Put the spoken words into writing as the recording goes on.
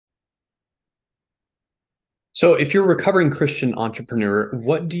So, if you're a recovering Christian entrepreneur,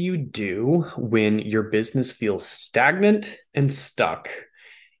 what do you do when your business feels stagnant and stuck,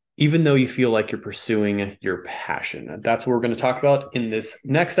 even though you feel like you're pursuing your passion? That's what we're going to talk about in this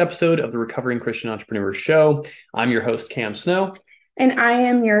next episode of the Recovering Christian Entrepreneur Show. I'm your host, Cam Snow. And I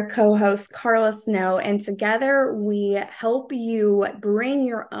am your co host, Carla Snow. And together we help you bring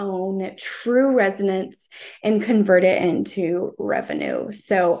your own true resonance and convert it into revenue.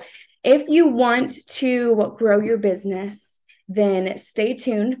 So, if you want to grow your business, then stay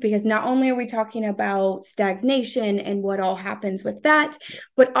tuned because not only are we talking about stagnation and what all happens with that,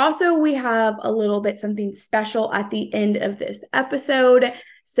 but also we have a little bit something special at the end of this episode.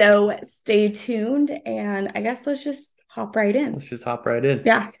 So stay tuned, and I guess let's just hop right in. Let's just hop right in.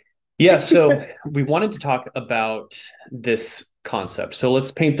 Yeah. Yeah, so we wanted to talk about this concept. So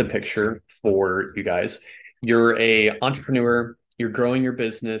let's paint the picture for you guys. You're a entrepreneur, you're growing your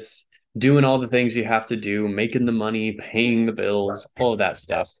business, doing all the things you have to do, making the money, paying the bills, all of that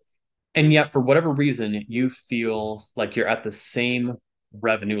stuff. And yet, for whatever reason, you feel like you're at the same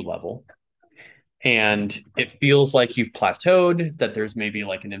revenue level. And it feels like you've plateaued, that there's maybe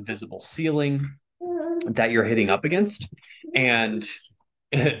like an invisible ceiling that you're hitting up against. And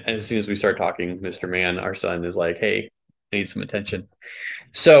as soon as we start talking, Mr. Man, our son, is like, hey, I need some attention.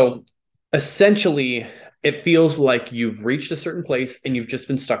 So essentially, it feels like you've reached a certain place and you've just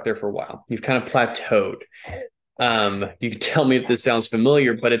been stuck there for a while. You've kind of plateaued. You can tell me if this sounds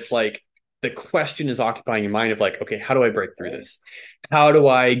familiar, but it's like the question is occupying your mind of like, okay, how do I break through this? How do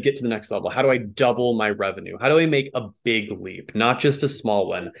I get to the next level? How do I double my revenue? How do I make a big leap, not just a small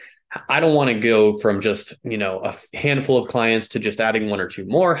one? I don't want to go from just, a handful of clients to just adding one or two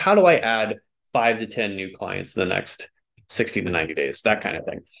more. How do I add 5 to 10 new clients in the next 60 to 90 days? That kind of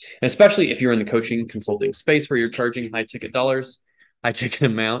thing. And especially if you're in the coaching consulting space where you're charging high ticket dollars, high ticket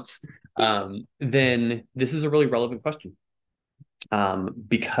amounts, then this is a really relevant question.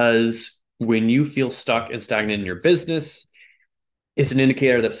 Because when you feel stuck and stagnant in your business, it's an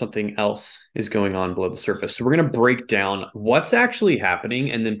indicator that something else is going on below the surface. So we're going to break down what's actually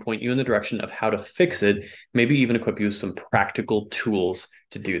happening and then point you in the direction of how to fix it, maybe even equip you with some practical tools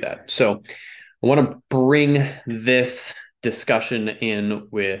to do that. So I want to bring this discussion in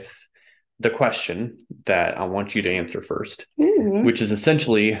with the question that I want you to answer first, which is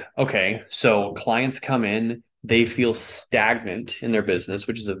essentially, okay, so clients come in, they feel stagnant in their business,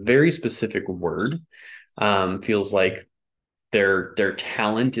 which is a very specific word. Feels like their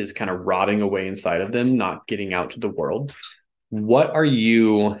talent is kind of rotting away inside of them, not getting out to the world. What are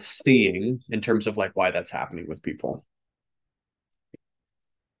you seeing in terms of like why that's happening with people?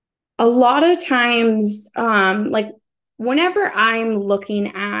 A lot of times, like whenever I'm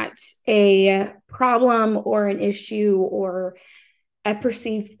looking at a problem or an issue or a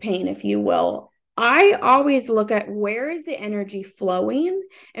perceived pain, if you will, I always look at where is the energy flowing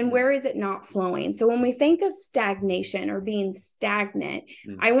and where is it not flowing. So when we think of stagnation or being stagnant,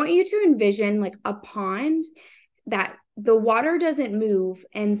 I want you to envision like a pond that the water doesn't move.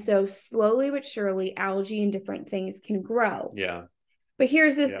 And so slowly but surely, algae and different things can grow. Yeah. But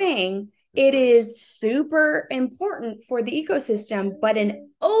here's the thing, it is super important for the ecosystem, but an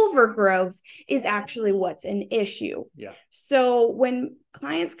overgrowth is actually what's an issue. Yeah. So when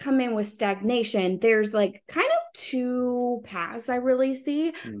clients come in with stagnation, there's like kind of two paths I really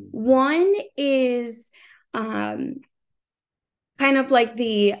see. One is kind of like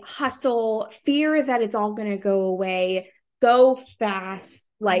the hustle, fear that it's all going to go away, go fast,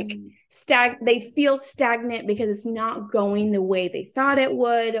 like they feel stagnant because it's not going the way they thought it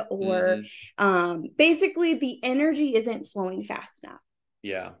would, or basically the energy isn't flowing fast enough.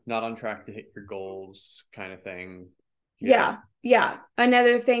 Yeah, not on track to hit your goals kind of thing. Yeah.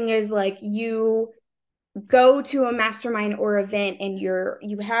 Another thing is like you go to a mastermind or event and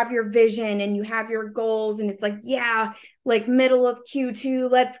you have your vision and you have your goals and it's like, yeah, like middle of Q2,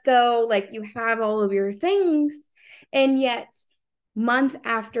 let's go, like you have all of your things, and yet month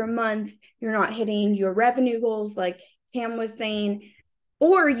after month you're not hitting your revenue goals like Cam was saying,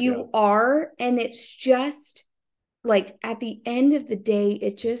 or you are, and it's just like at the end of the day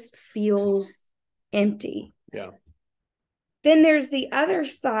it just feels empty. Then there's the other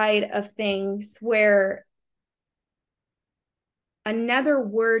side of things where another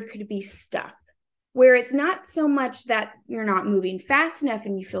word could be stuck, where it's not so much that you're not moving fast enough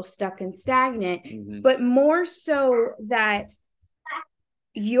and you feel stuck and stagnant, but more so that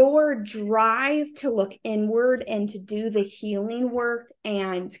your drive to look inward and to do the healing work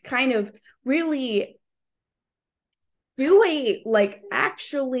and kind of really do a like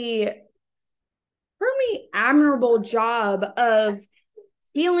actually pretty admirable job of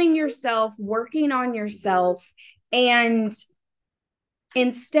healing yourself, working on yourself, and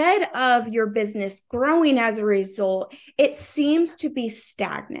instead of your business growing as a result, it seems to be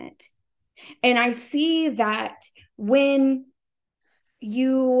stagnant. And I see that when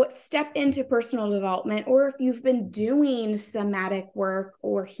you step into personal development, or if you've been doing somatic work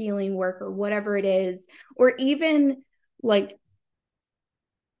or healing work or whatever it is, or even like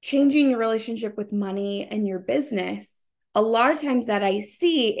changing your relationship with money and your business, a lot of times that I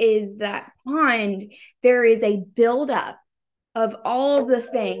see is that pond, there is a buildup of all of the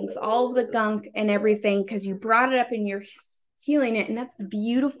things, all of the gunk and everything, because you brought it up and you're healing it. And that's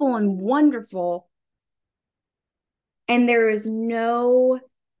beautiful and wonderful. And there is no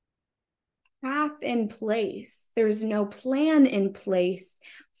path in place, there's no plan in place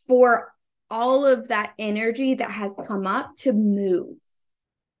for all of that energy that has come up to move.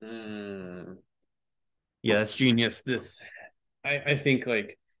 Mm. Yeah, that's genius. I think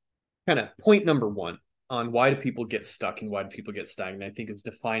like kind of point number one on why do people get stuck and why do people get stagnant. I think it's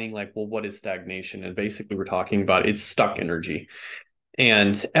defining like, well, what is stagnation? And basically we're talking about it's stuck energy.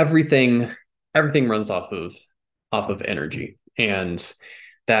 And everything runs off of energy. And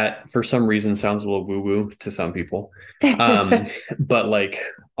that for some reason sounds a little woo-woo to some people. Um, but like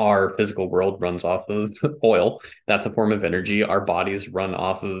our physical world runs off of oil. That's a form of energy. Our bodies run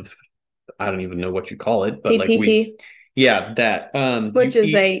off of I don't even know what you call it, but like PPP, yeah, that you which is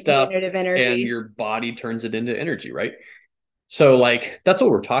eat a stuff unit of and energy. your body turns it into energy, right? So like that's what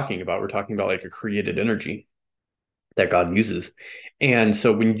we're talking about. We're talking about like a created energy that God uses. And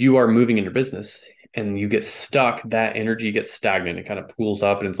so when you are moving in your business and you get stuck, that energy gets stagnant. It kind of pools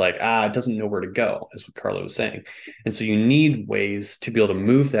up and it's like, it doesn't know where to go, is what Carla was saying. And so you need ways to be able to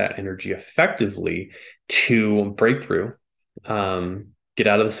move that energy effectively to break through, get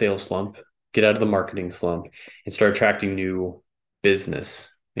out of the sales slump, get out of the marketing slump, and start attracting new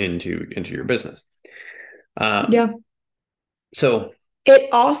business into your business. Um, Yeah. so It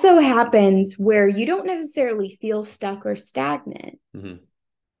also happens where you don't necessarily feel stuck or stagnant, mhm.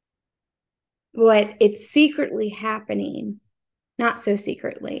 but it's secretly happening, not so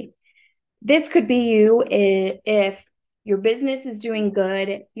secretly. This could be you if your business is doing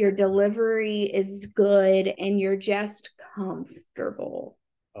good, your delivery is good, and you're just comfortable.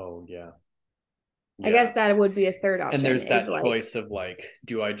 Oh yeah. I Yeah. guess that would be a third And option there's is that like, choice of like,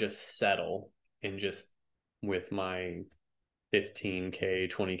 do I just settle and just with my 15K,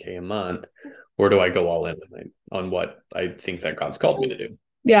 20K a month, or do I go all in on what I think that God's called me to do?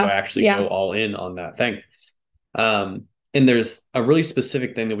 Do I yeah, actually go yeah. all in on that thing? And there's a really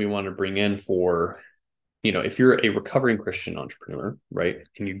specific thing that we want to bring in for, if you're a recovering Christian entrepreneur, right,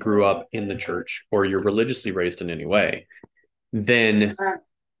 and you grew up in the church or you're religiously raised in any way, then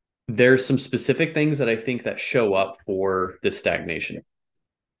there's some specific things that I think that show up for this stagnation.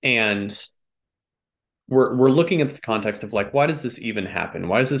 And we're looking at the context of like, why does this even happen?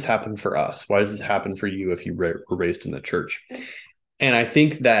 Why does this happen for us? Why does this happen for you if you were raised in the church? And I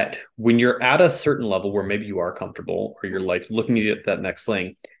think that when you're at a certain level where maybe you are comfortable or you're like looking to get that next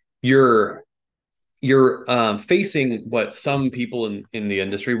thing, you're facing what some people in the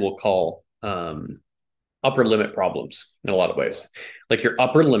industry will call upper limit problems in a lot of ways. Like you're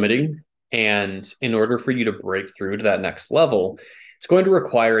upper limiting, and in order for you to break through to that next level, it's going to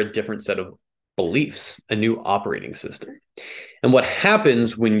require a different set of beliefs, a new operating system. And what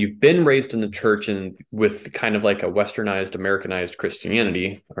happens when you've been raised in the church and with kind of like a westernized, Americanized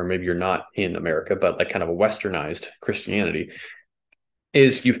Christianity, or maybe you're not in America, but like kind of a westernized Christianity,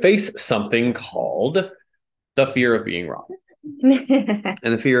 is you face something called the fear of being wrong.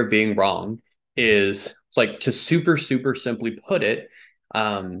 And the fear of being wrong is like to super, super simply put it,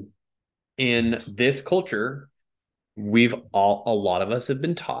 um, in this culture, a lot of us have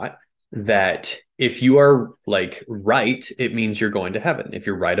been taught that if you are like right, it means you're going to heaven. If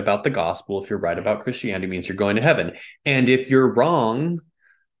you're right about the gospel, if you're right about Christianity, it means you're going to heaven. And if you're wrong,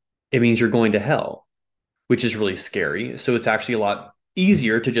 it means you're going to hell, which is really scary. So it's actually a lot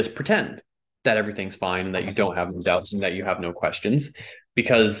easier to just pretend that everything's fine and that you don't have no doubts and that you have no questions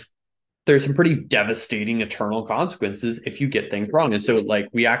because there's some pretty devastating eternal consequences if you get things wrong. And so like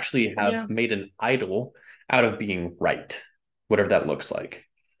we actually have Yeah. made an idol out of being right, whatever that looks like.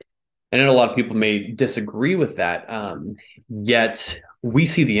 I know a lot of people may disagree with that, yet we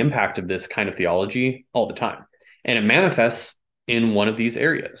see the impact of this kind of theology all the time. And it manifests in one of these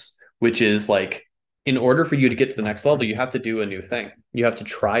areas, which is like, in order for you to get to the next level, you have to do a new thing. You have to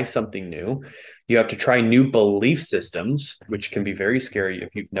try something new. You have to try new belief systems, which can be very scary if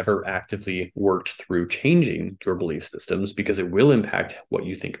you've never actively worked through changing your belief systems because it will impact what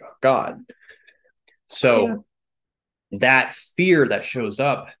you think about God. Yeah. So that fear that shows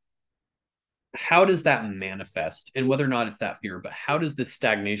up, how does that manifest? And whether or not it's that fear, but how does this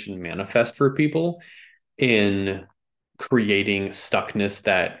stagnation manifest for people in creating stuckness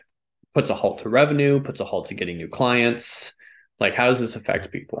that puts a halt to revenue, puts a halt to getting new clients? Like, how does this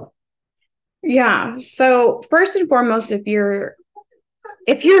affect people? Yeah. So first and foremost, if you're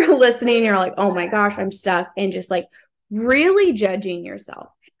listening, you're like, oh my gosh, I'm stuck, and just like really judging yourself.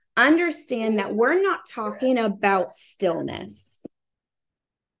 Understand that we're not talking about stillness.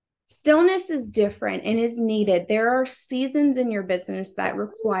 Stillness is different and is needed. There are seasons in your business that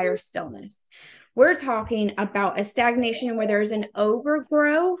require stillness. We're talking about a stagnation where there's an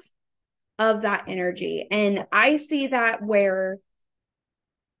overgrowth of that energy. And I see that where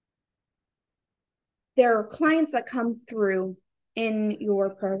there are clients that come through in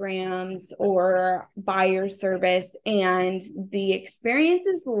your programs or buy your service, and the experience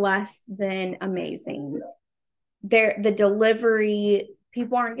is less than amazing. The delivery,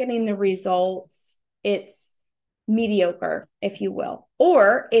 people aren't getting the results. It's mediocre, if you will,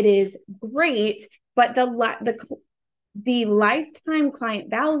 or it is great, but the lifetime client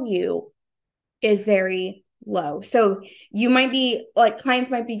value is very low. So you might be like, clients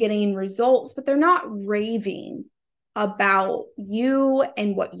might be getting results, but they're not raving about you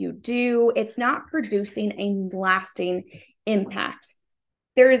and what you do. It's not producing a lasting impact.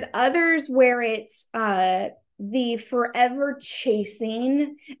 There's others where it's the forever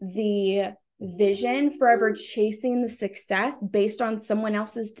chasing the vision, forever chasing the success based on someone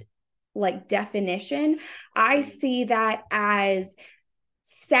else's like definition. I see that as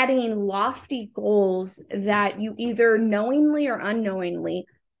setting lofty goals that you either knowingly or unknowingly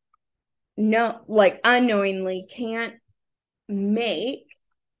unknowingly can't make,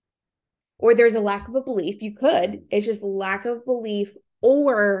 or there's a lack of a belief. You could, it's just lack of belief,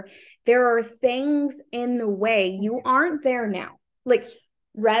 or there are things in the way. You aren't there now. Like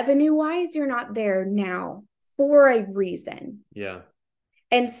revenue wise, you're not there now for a reason. Yeah.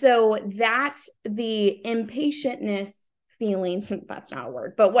 And so that's the impatientness feeling. That's not a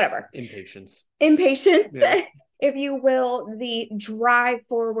word, but whatever. Impatience. Yeah. If you will. The drive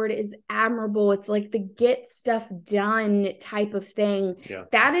forward is admirable. It's like the get stuff done type of thing. Yeah.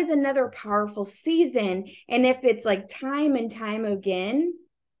 That is another powerful season. And if it's like time and time again,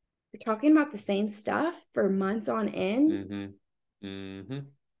 you're talking about the same stuff for months on end. Mm-hmm. Mm-hmm.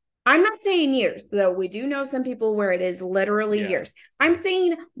 I'm not saying years, though. We do know some people where it is literally years. I'm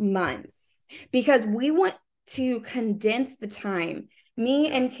saying months, because we want to condense the time. Me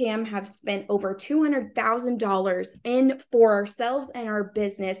and Cam have spent over $200,000 in for ourselves and our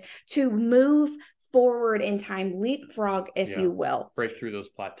business to move forward in time, leapfrog, if you will. Break through those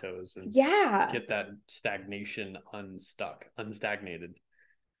plateaus and get that stagnation unstagnated.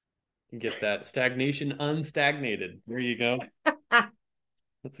 Get that stagnation unstagnated. There you go.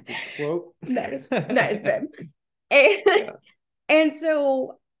 That's a good quote. Nice, babe. And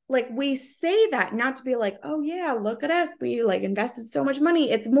so, like, we say that not to be like, oh yeah, look at us, we like invested so much money.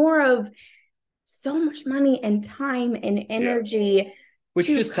 It's more of so much money and time and energy, which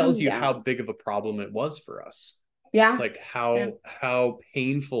just tells you how big of a problem it was for us. Like how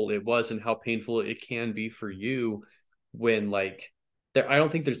painful it was and how painful it can be for you when like I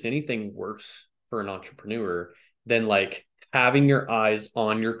don't think there's anything worse for an entrepreneur than like having your eyes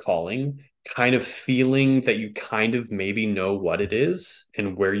on your calling, kind of feeling that you kind of maybe know what it is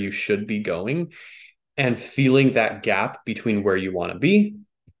and where you should be going, and feeling that gap between where you want to be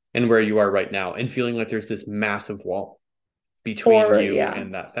and where you are right now, and feeling like there's this massive wall between you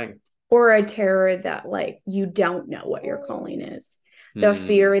and that thing. Or a terror that like you don't know what your calling is. The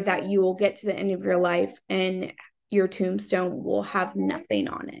fear that you will get to the end of your life and your tombstone will have nothing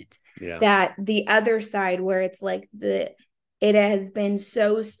on it. That the other side where it's like it has been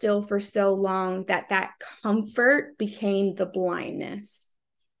so still for so long that comfort became the blindness.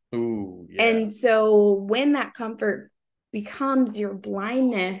 Ooh, yeah. And so when that comfort becomes your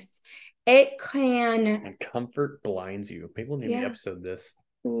blindness, it can. And comfort blinds you. People need to episode this.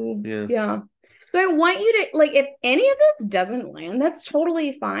 Ooh, yeah. So I want you to, like, if any of this doesn't land, that's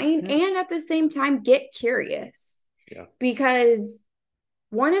totally fine. And at the same time, get curious. Yeah. Because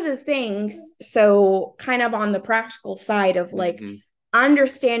one of the things, so kind of on the practical side of like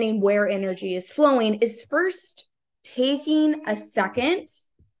understanding where energy is flowing, is first taking a second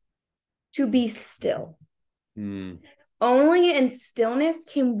to be still. Only in stillness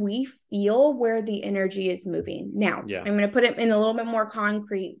can we feel where the energy is moving. Now, I'm going to put it in a little bit more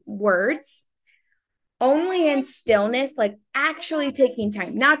concrete words. Only in stillness, like actually taking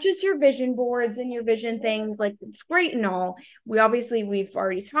time, not just your vision boards and your vision things, like it's great and all. We've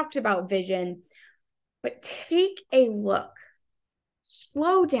already talked about vision. But take a look,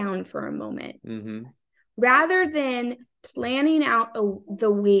 slow down for a moment. Mm-hmm. Rather than planning out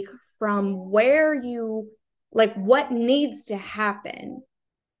the week from where you, like, what needs to happen.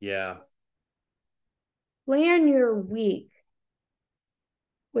 Yeah. Plan your week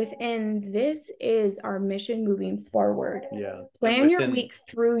within this is our mission moving forward. Yeah. Plan your week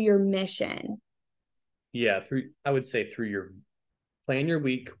through your mission. Yeah. I would say through your plan your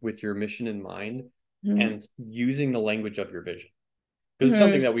week with your mission in mind and using the language of your vision. Because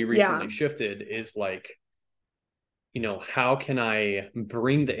something that we recently shifted is like, how can I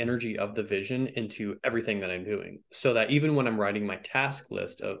bring the energy of the vision into everything that I'm doing so that even when I'm writing my task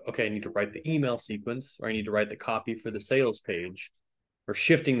list of, okay, I need to write the email sequence or I need to write the copy for the sales page, or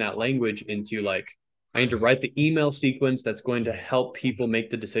shifting that language into like, I need to write the email sequence that's going to help people make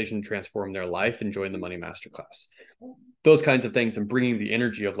the decision, transform their life, and join the Money Masterclass. Those kinds of things and bringing the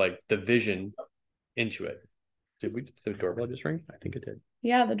energy of like the vision into it. Did the doorbell just ring? I think it did.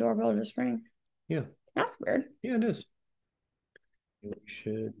 Yeah, the doorbell just rang. Yeah. That's weird. Yeah, it is. We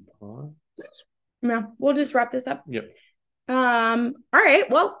should pause. Yeah, we'll just wrap this up. Yep. All right.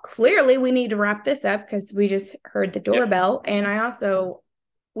 Well, clearly we need to wrap this up because we just heard the doorbell. Yep. And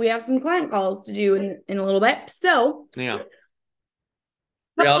we have some client calls to do in a little bit. So yeah.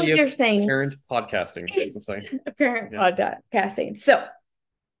 Reality of things. Parent podcasting. Parent podcasting. So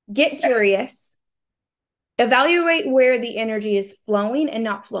get curious. Evaluate where the energy is flowing and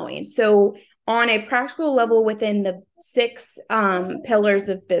not flowing. So on a practical level within the 6 pillars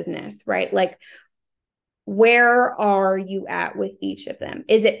of business, right? Like, where are you at with each of them?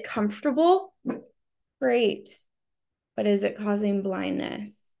 Is it comfortable? Great. But is it causing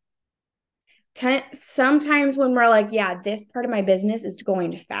blindness? Sometimes when we're like, yeah, this part of my business is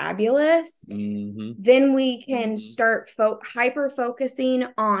going fabulous, then we can start hyper focusing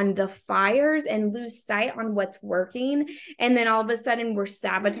on the fires and lose sight on what's working. And then all of a sudden we're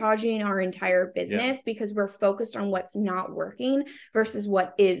sabotaging our entire business because we're focused on what's not working versus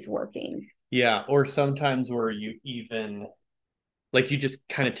what is working. Yeah. Or sometimes where you even like, you just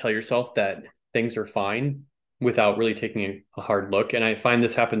kind of tell yourself that things are fine without really taking a hard look. And I find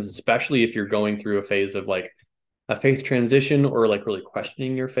this happens especially if you're going through a phase of like a faith transition or like really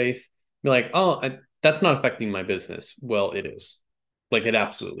questioning your faith. You're like, oh, that's not affecting my business. Well, it is. Like, it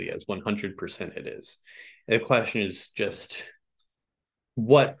absolutely is. 100% it is. The question is just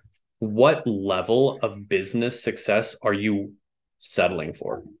what level of business success are you settling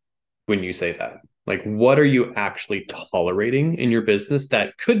for when you say that? Like, what are you actually tolerating in your business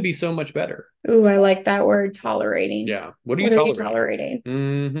that could be so much better? Ooh, I like that word, tolerating. Yeah. What are you tolerating?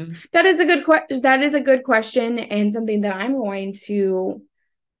 Mm-hmm. That is a good question, and something that I'm going to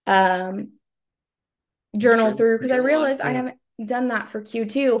journal through because I realize I haven't done that for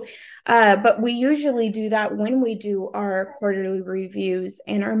Q2. But we usually do that when we do our quarterly reviews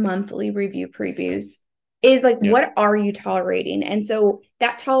and our monthly review previews. Is like, what are you tolerating? And so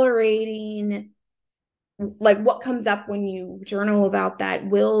that tolerating, like what comes up when you journal about that,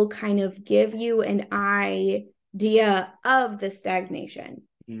 will kind of give you an idea of the stagnation.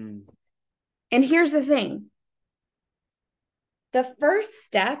 And here's the thing. The first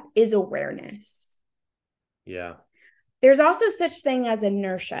step is awareness. Yeah. There's also such thing as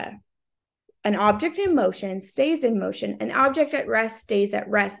inertia. An object in motion stays in motion. An object at rest stays at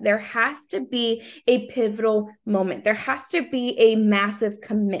rest. There has to be a pivotal moment. There has to be a massive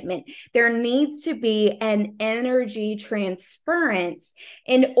commitment. There needs to be an energy transference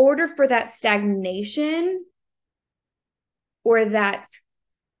in order for that stagnation or that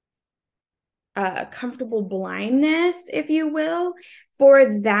comfortable blindness, if you will,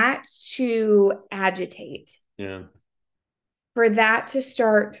 for that to agitate. Yeah. For that to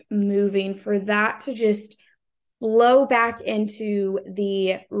start moving, for that to just flow back into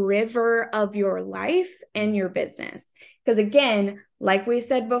the river of your life and your business. Because again, like we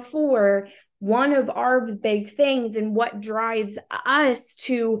said before, one of our big things and what drives us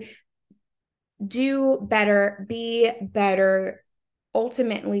to do better, be better,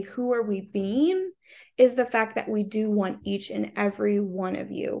 ultimately, who are we being, is the fact that we do want each and every one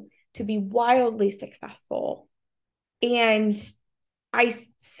of you to be wildly successful. And I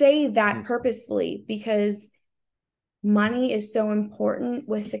say that purposefully because money is so important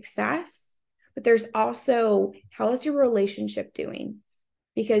with success, but there's also, how is your relationship doing?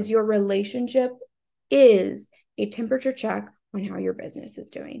 Because your relationship is a temperature check on how your business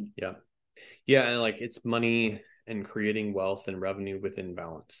is doing. Yeah. Yeah. And like, it's money and creating wealth and revenue within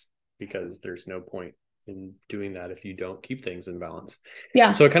balance, because there's no point in doing that if you don't keep things in balance.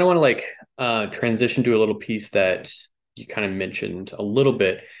 Yeah. So I kind of want to like transition to a little piece that you kind of mentioned a little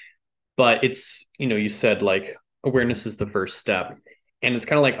bit, But it's, you said like awareness is the first step. And it's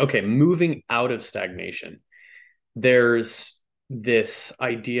kind of like, okay, moving out of stagnation, there's this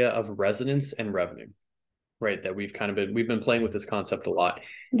idea of resonance and revenue, right? That we've been playing with this concept a lot.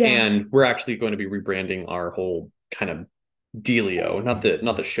 Yeah. And we're actually going to be rebranding our whole kind of dealio, not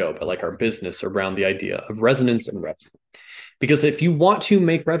the show, but like our business around the idea of resonance and revenue. Because if you want to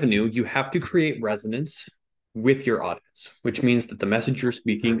make revenue, you have to create resonance with your audience, which means that the message you're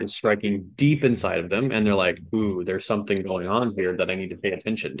speaking is striking deep inside of them. And they're like, ooh, there's something going on here that I need to pay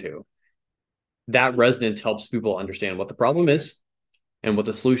attention to. That resonance helps people understand what the problem is and what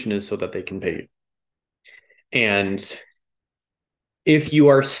the solution is so that they can pay you. And if you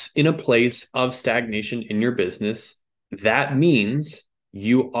are in a place of stagnation in your business, that means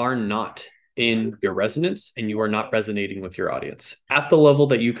you are not in your resonance and you are not resonating with your audience at the level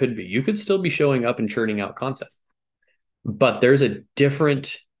that you could be. You could still be showing up and churning out content, but there's a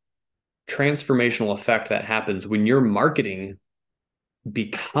different transformational effect that happens when your marketing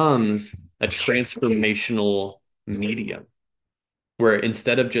becomes a transformational medium, where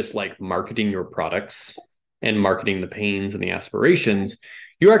instead of just like marketing your products and marketing the pains and the aspirations,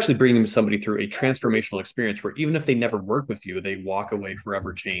 you're actually bringing somebody through a transformational experience where even if they never work with you, they walk away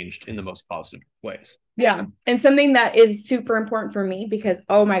forever changed in the most positive ways. Yeah. And something that is super important for me because,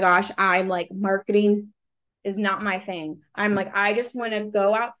 oh my gosh, I'm like, marketing is not my thing. I'm like, I just want to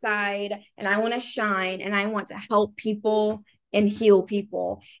go outside and I want to shine and I want to help people and heal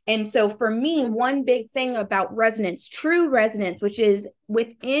people. And so for me, one big thing about resonance, true resonance, which is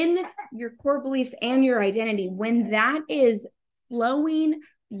within your core beliefs and your identity, when that is flowing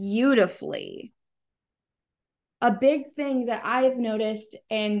beautifully, a big thing that I've noticed,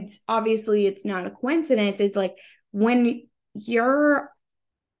 and obviously it's not a coincidence, is like when you're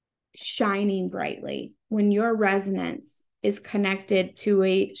shining brightly, when your resonance is connected to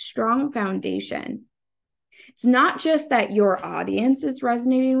a strong foundation, it's not just that your audience is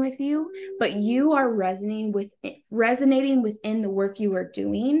resonating with you, but you are resonating within the work you are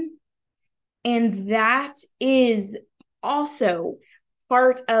doing. And that is also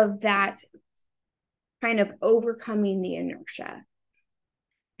part of that kind of overcoming the inertia.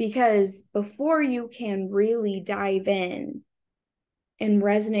 Because before you can really dive in and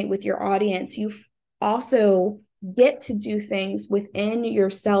resonate with your audience, you also get to do things within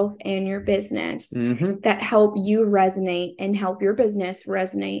yourself and your business that help you resonate and help your business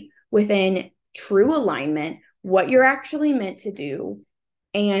resonate within true alignment, what you're actually meant to do,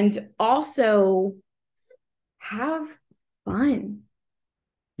 and also have fun.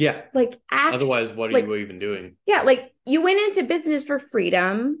 Yeah. Like, otherwise, what are you even doing? Yeah. Like, you went into business for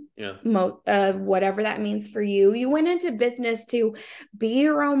freedom. Yeah. Whatever that means for you. You went into business to be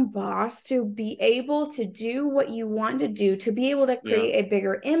your own boss, to be able to do what you want to do, to be able to create a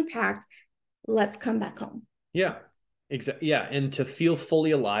bigger impact. Let's come back home. Yeah. Exactly. Yeah. And to feel fully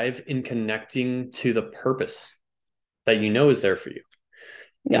alive in connecting to the purpose that you know is there for you.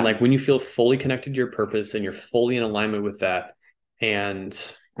 Yeah. And like when you feel fully connected to your purpose and you're fully in alignment with that and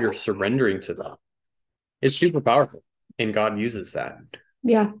you're surrendering to that, it's super powerful. And God uses that.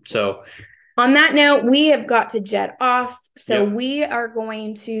 Yeah. So on that note, we have got to jet off. So we are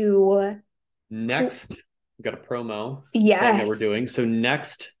going to next, we've got a promo thing that we're doing. So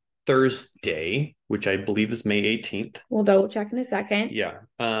next Thursday, which I believe is May 18th. We'll double check in a second. Yeah.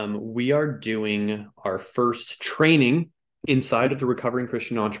 We are doing our first training inside of the Recovering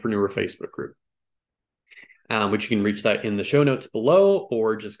Christian Entrepreneur Facebook group. Which you can reach that in the show notes below,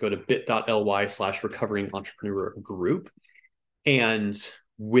 or just go to bit.ly/recovering entrepreneur group. And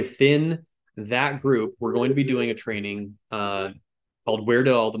within that group, we're going to be doing a training called Where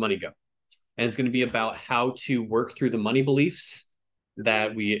Did All the Money Go? And it's going to be about how to work through the money beliefs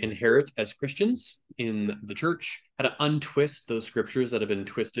that we inherit as Christians in the church, how to untwist those scriptures that have been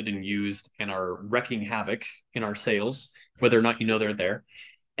twisted and used and are wreaking havoc in our sales, whether or not you know they're there,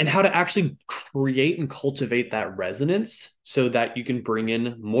 and how to actually create and cultivate that resonance so that you can bring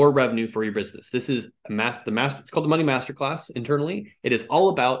in more revenue for your business. This is it's called the Money Masterclass internally. It is all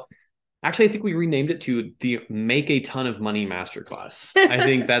about, actually, I think we renamed it to the Make a Ton of Money Masterclass. I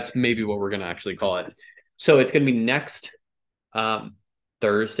think that's maybe what we're going to actually call it. So it's going to be next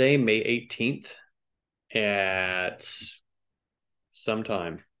Thursday, May 18th at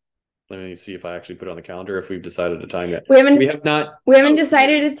sometime. Let me see if I actually put it on the calendar, if we've decided a time yet. We haven't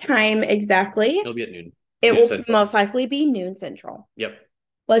decided a time exactly. It'll be at noon. It will most likely be noon Central. Yep.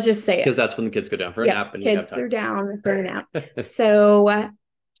 Let's just say it. Because that's when the kids go down for a nap. And kids are down for a nap. So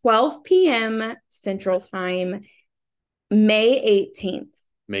 12 p.m. Central Time, May 18th.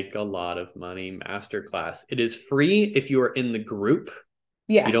 Make a Lot of Money Masterclass. It is free if you are in the group.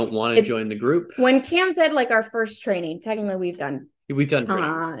 If you don't Yes. want to join the group, When Cam said like our first training, technically we've done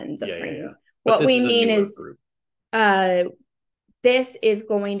tons of trainings. What we mean is group. This is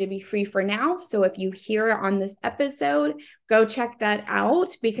going to be free for now. So if you hear it on this episode, go check that out,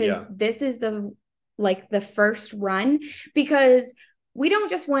 because this is the first run, because we don't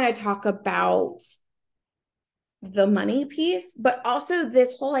just want to talk about the money piece, but also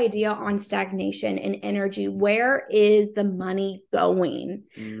this whole idea on stagnation and energy. Where is the money going?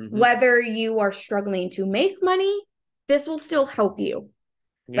 Mm-hmm. Whether you are struggling to make money, this will still help you.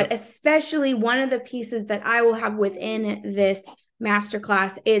 Yep. But especially one of the pieces that I will have within this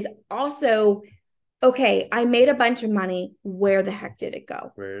masterclass is also, okay, I made a bunch of money. Where the heck did it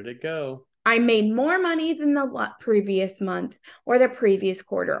go? Where did it go? I made more money than the previous month or the previous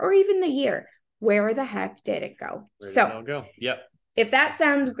quarter or even the year. Where the heck did it go? Where did it all go? Yep. If that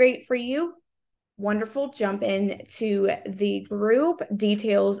sounds great for you, wonderful. Jump into the group.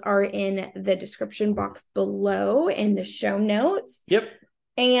 Details are in the description box below in the show notes. Yep.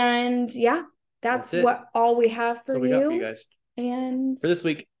 And yeah, that's what all we have for you. For you guys. And for this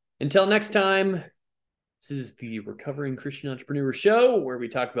week. Until next time, this is the Recovering Christian Entrepreneur Show, where we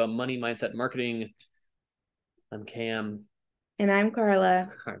talk about money, mindset, and marketing. I'm Cam. And I'm Carla.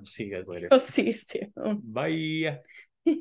 All right, see you guys later. I'll see you soon. Bye.